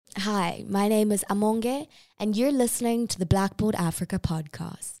Hi, my name is Amonge, and you're listening to the Blackboard Africa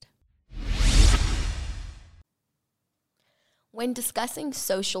podcast. When discussing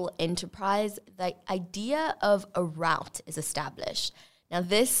social enterprise, the idea of a route is established. Now,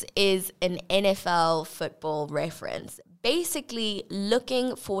 this is an NFL football reference, basically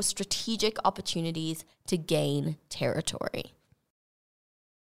looking for strategic opportunities to gain territory.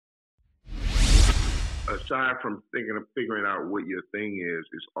 Aside from figuring out what your thing is,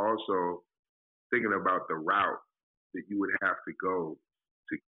 it's also thinking about the route that you would have to go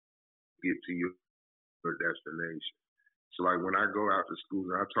to get to your destination. So like when I go out to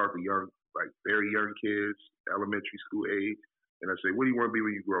schools and I talk to young, like very young kids, elementary school age, and I say, what do you want to be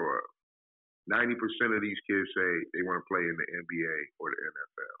when you grow up? 90% of these kids say they want to play in the NBA or the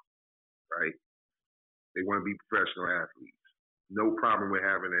NFL, right? They want to be professional athletes. No problem with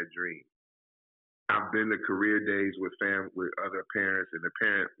having that dream. I've been to career days with other parents, and the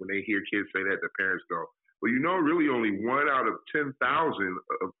parent, when they hear kids say that, the parents go, well, you know, really only 1 out of 10,000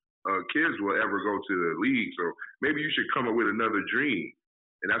 kids will ever go to the league, so maybe you should come up with another dream.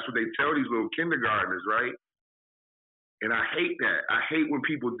 And that's what they tell these little kindergartners, right? And I hate that. I hate when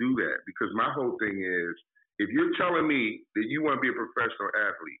people do that, because my whole thing is, if you're telling me that you want to be a professional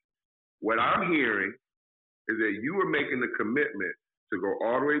athlete, what I'm hearing is that you are making the commitment to go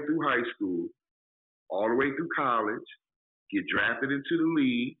all the way through high school, all the way through college, get drafted into the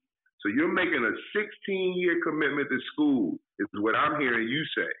league. So you're making a 16-year commitment to school, is what I'm hearing you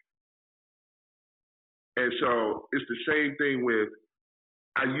say. And so it's the same thing with,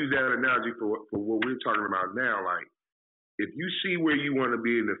 I use that analogy for what we're talking about now. Like, if you see where you want to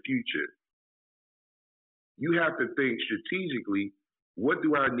be in the future, you have to think strategically, what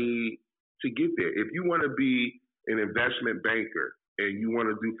do I need to get there? If you want to be an investment banker and you want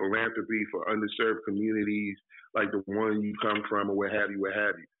to do philanthropy for underserved communities like the one you come from or what have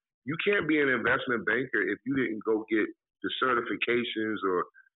you, you can't be an investment banker if you didn't go get the certifications or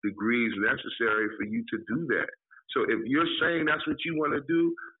degrees necessary for you to do that. So if you're saying that's what you want to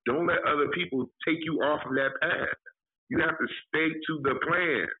do, don't let other people take you off of that path. You have to stay to the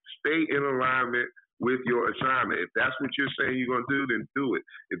plan, stay in alignment with your assignment. If that's what you're saying you're going to do, then do it.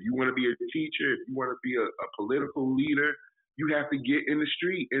 If you want to be a teacher, if you want to be a political leader, you have to get in the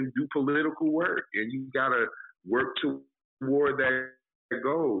street and do political work, and you got to work toward that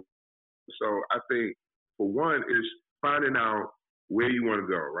goal. So I think, for one, is finding out where you want to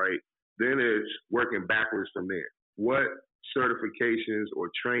go, right? Then it's working backwards from there. What certifications or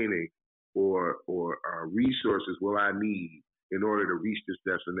training or resources will I need in order to reach this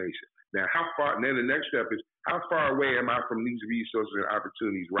destination? Now, how far? And then the next step is, how far away am I from these resources and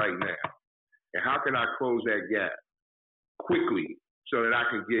opportunities right now? And how can I close that gap quickly so that I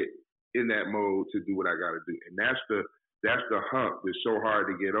can get in that mode to do what I got to do? And that's the hump that's so hard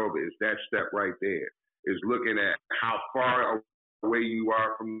to get over. Is that step right there? Is looking at how far away you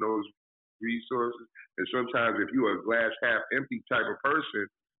are from those resources. And sometimes if you're a glass half empty type of person,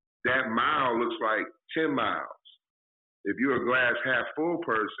 that mile looks like 10 miles. If you're a glass half full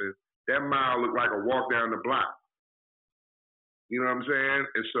person, that mile looks like a walk down the block. You know what I'm saying?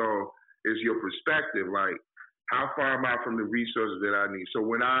 And so it's your perspective, like, how far am I from the resources that I need? So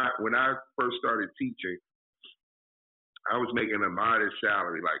when I first started teaching, I was making a modest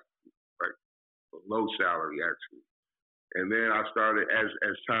salary, like a low salary actually. And then I started,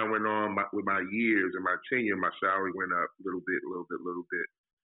 as time went on with my years and my tenure, my salary went up a little bit.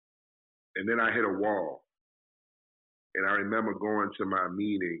 And then I hit a wall. And I remember going to my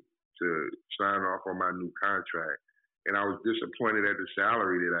meeting to sign off on my new contract. And I was disappointed at the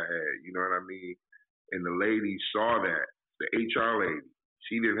salary that I had, you know what I mean? And the lady saw that, the HR lady.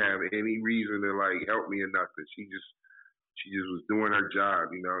 She didn't have any reason to like help me or nothing. She just was doing her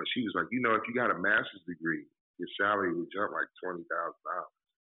job, you know. And she was like, you know, if you got a master's degree, your salary would jump like $20,000.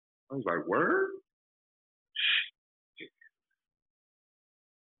 I was like, word?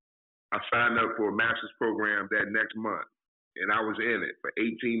 I signed up for a master's program that next month, and I was in it for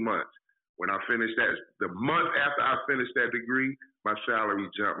 18 months. When I finished that, the month after I finished that degree, my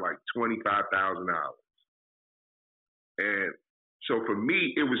salary jumped like $25,000. And so for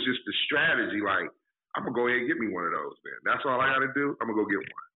me, it was just the strategy, like, I'm going to go ahead and get me one of those, man. That's all I got to do. I'm going to go get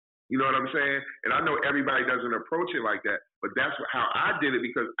one. You know what I'm saying? And I know everybody doesn't approach it like that, but that's how I did it,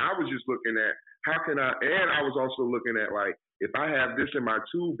 because I was just looking at and I was also looking at, like, if I have this in my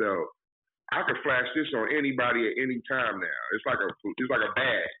tool belt, I could flash this on anybody at any time now. It's like a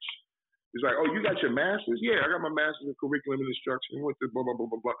badge. It's like, oh, you got your master's? Yeah, I got my master's in curriculum and instruction. Went to blah, blah,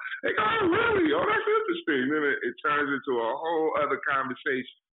 blah, blah, blah. They go, oh, really? Oh, that's interesting. Then it turns into a whole other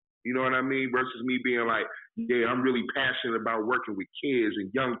conversation. You know what I mean? Versus me being like, yeah, I'm really passionate about working with kids and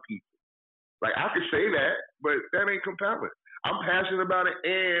young people. Like, I could say that, but that ain't compelling. I'm passionate about it,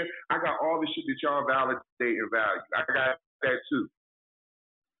 and I got all the shit that y'all validate and value. I got that too.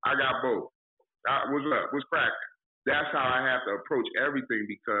 I got both. What's up? What's cracking? That's how I have to approach everything,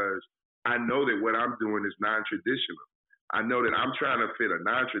 because I know that what I'm doing is non-traditional. I know that I'm trying to fit a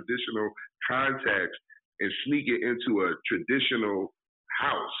non-traditional context and sneak it into a traditional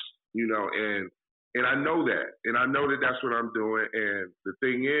house, you know, and I know that. And I know that that's what I'm doing. And the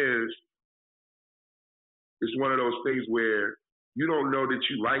thing is, it's one of those things where you don't know that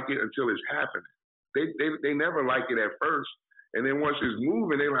you like it until it's happening. They never like it at first. And then once it's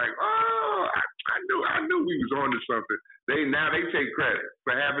moving, they're like, oh, I knew we was on to something. Now they take credit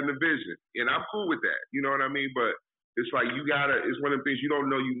for having the vision. And I'm cool with that. You know what I mean? But it's like it's one of the things you don't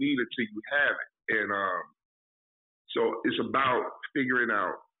know you need until you have it. And so it's about figuring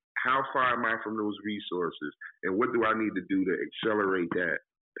out how far am I from those resources and what do I need to do to accelerate that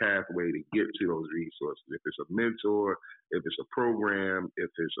pathway to get to those resources. If it's a mentor, if it's a program,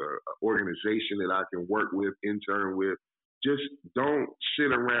 if it's an organization that I can work with, intern with, just don't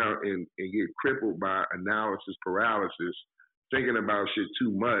sit around and get crippled by analysis paralysis, thinking about shit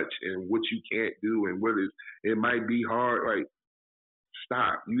too much and what you can't do and it might be hard. Like,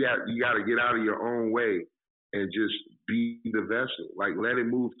 stop. You got to get out of your own way and just be the vessel. Like, let it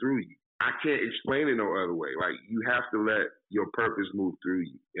move through you. I can't explain it no other way. Like, you have to let your purpose move through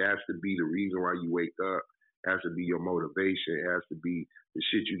you. It has to be the reason why you wake up. It has to be your motivation. It has to be the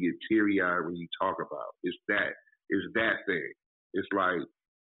shit you get teary-eyed when you talk about. It's that thing. It's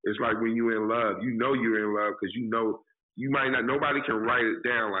like when you're in love. You know you're in love because you know you might not. Nobody can write it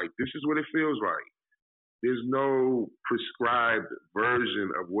down like, this is what it feels like. There's no prescribed version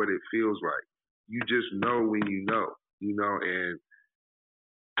of what it feels like. You just know when you know, and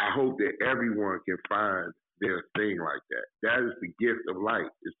I hope that everyone can find their thing like that. That is the gift of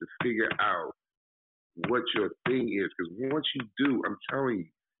life, is to figure out what your thing is. Because once you do, I'm telling you,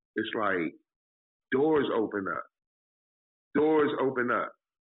 it's like doors open up. Doors open up.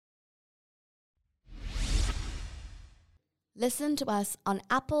 Listen to us on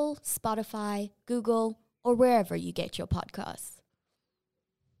Apple, Spotify, Google, or wherever you get your podcasts.